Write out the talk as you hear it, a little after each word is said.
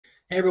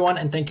Hey everyone,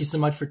 and thank you so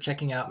much for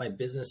checking out my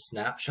business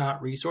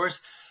snapshot resource.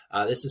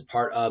 This is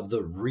part of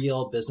the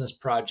Real Business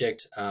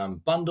Project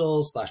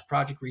bundle /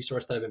 project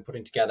resource that I've been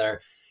putting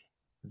together.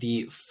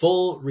 The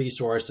full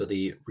resource, so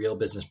the Real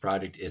Business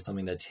Project, is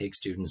something that takes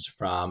students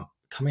from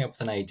coming up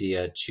with an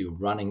idea to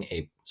running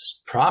a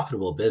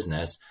profitable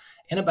business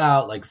in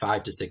about like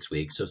 5 to 6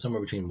 weeks. So somewhere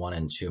between 1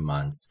 and 2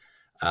 months.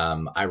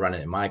 I run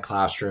it in my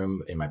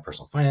classroom, in my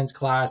personal finance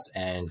class,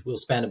 and we'll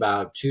spend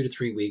about 2 to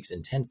 3 weeks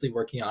intensely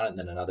working on it, and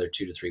then another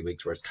 2 to 3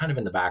 weeks where it's kind of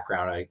in the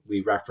background.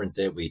 We reference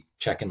it, we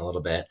check in a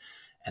little bit,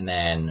 and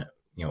then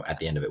at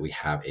the end of it, we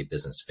have a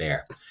business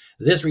fair.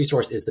 This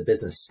resource is the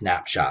business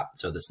snapshot.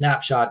 So the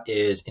snapshot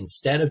is,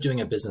 instead of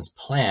doing a business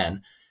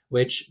plan,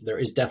 which there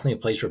is definitely a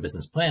place for a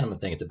business plan. I'm not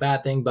saying it's a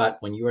bad thing, but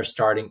when you are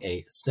starting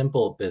a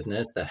simple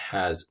business that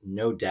has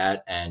no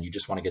debt and you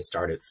just want to get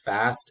started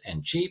fast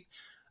and cheap,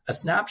 a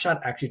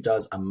snapshot actually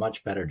does a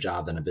much better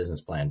job than a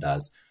business plan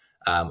does.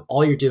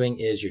 All you're doing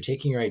is you're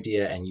taking your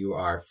idea and you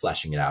are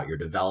fleshing it out. You're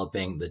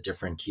developing the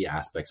different key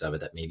aspects of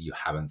it that maybe you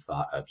haven't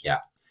thought of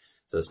yet.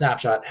 So the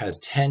snapshot has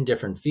 10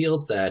 different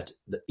fields that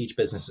each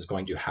business is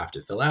going to have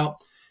to fill out.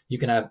 You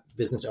can have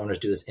business owners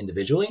do this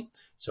individually.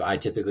 So I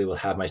typically will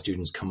have my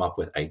students come up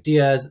with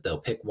ideas.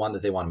 They'll pick one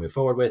that they want to move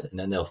forward with, and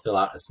then they'll fill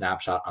out a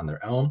snapshot on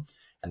their own.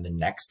 And the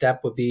next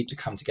step would be to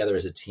come together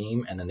as a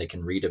team, and then they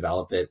can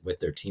redevelop it with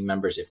their team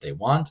members if they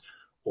want,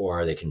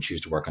 or they can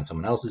choose to work on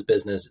someone else's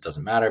business. It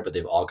doesn't matter, but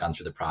they've all gone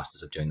through the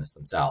process of doing this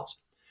themselves.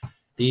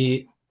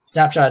 The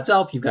snapshot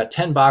itself, you've got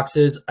 10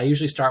 boxes. I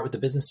usually start with the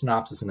business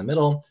synopsis in the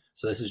middle.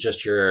 So this is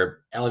just your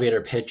elevator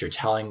pitch. You're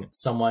telling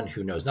someone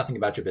who knows nothing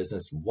about your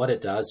business what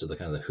it does. So the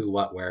kind of the who,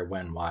 what, where,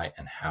 when, why,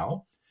 and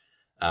how.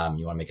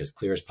 You want to make it as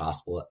clear as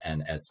possible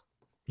and as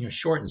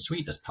short and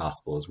sweet as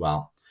possible as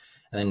well.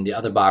 And then the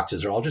other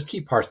boxes are all just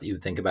key parts that you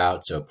would think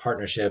about. So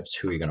partnerships,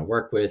 who you're going to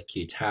work with,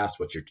 key tasks,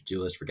 what's your to-do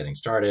list for getting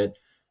started,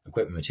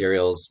 equipment,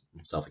 materials,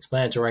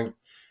 self-explanatory.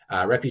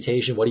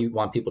 Reputation, what do you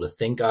want people to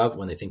think of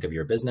when they think of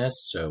your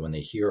business? So when they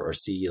hear or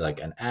see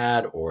like an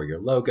ad or your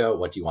logo,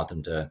 what do you want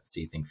them to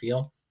see, think,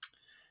 feel?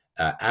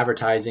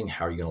 Advertising,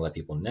 how are you going to let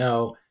people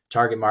know?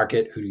 Target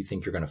market, who do you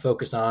think you're going to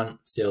focus on?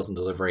 Sales and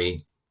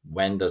delivery,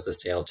 when does the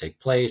sale take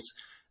place?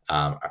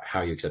 How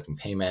are you accepting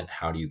payment?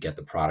 How do you get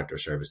the product or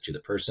service to the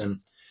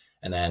person?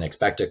 And then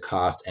expected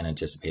costs and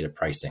anticipated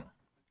pricing.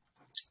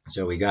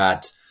 So we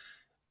got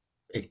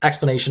an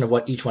explanation of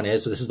what each one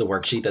is. So this is the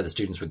worksheet that the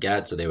students would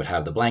get. So they would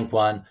have the blank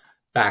one.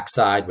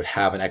 Backside would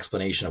have an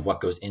explanation of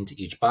what goes into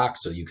each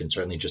box. So you can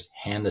certainly just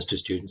hand this to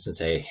students and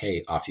say,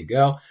 hey, off you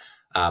go.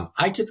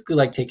 I typically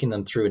like taking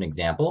them through an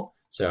example.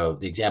 So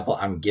the example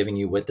I'm giving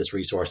you with this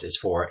resource is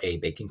for a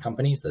baking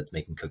company. So that's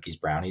making cookies,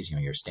 brownies,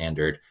 your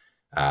standard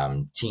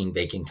teen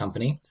baking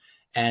company.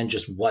 And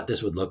just what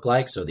this would look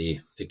like. So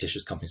the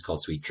fictitious company is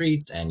called Sweet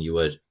Treats, and you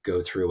would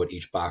go through what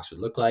each box would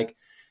look like.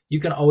 You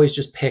can always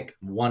just pick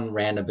one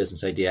random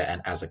business idea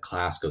and as a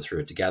class go through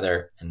it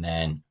together and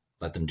then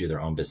let them do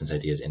their own business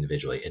ideas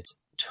individually.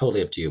 It's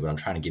totally up to you, but I'm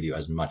trying to give you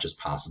as much as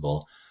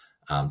possible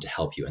to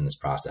help you in this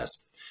process.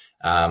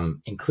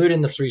 Included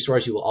in this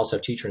resource, you will also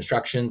have teacher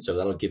instructions. So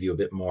that'll give you a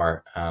bit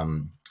more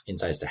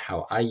insights to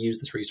how I use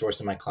this resource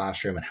in my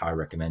classroom and how I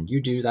recommend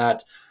you do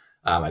that.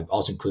 I've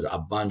also included a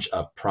bunch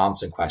of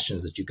prompts and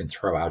questions that you can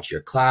throw out to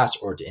your class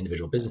or to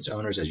individual business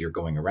owners as you're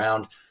going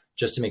around,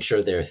 just to make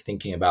sure they're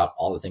thinking about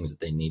all the things that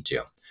they need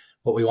to.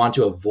 What we want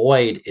to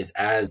avoid is,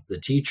 as the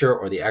teacher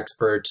or the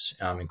expert,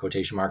 in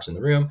quotation marks, in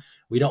the room,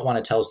 we don't want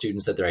to tell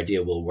students that their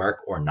idea will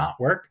work or not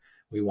work.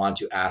 We want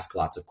to ask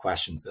lots of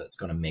questions that's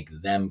going to make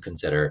them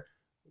consider,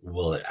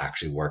 will it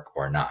actually work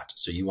or not?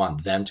 So you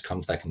want them to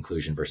come to that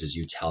conclusion versus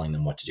you telling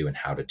them what to do and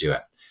how to do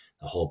it.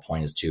 The whole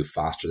point is to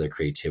foster their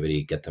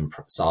creativity, get them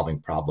solving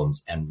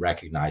problems, and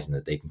recognizing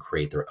that they can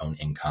create their own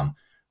income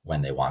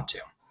when they want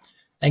to.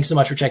 Thanks so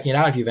much for checking it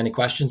out. If you have any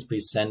questions,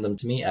 please send them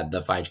to me at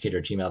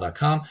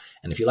thefieducator@gmail.com.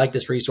 And if you like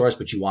this resource,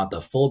 but you want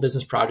the full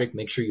business project,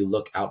 make sure you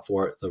look out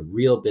for the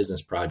Real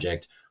Business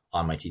Project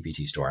on my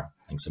TPT store.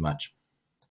 Thanks so much.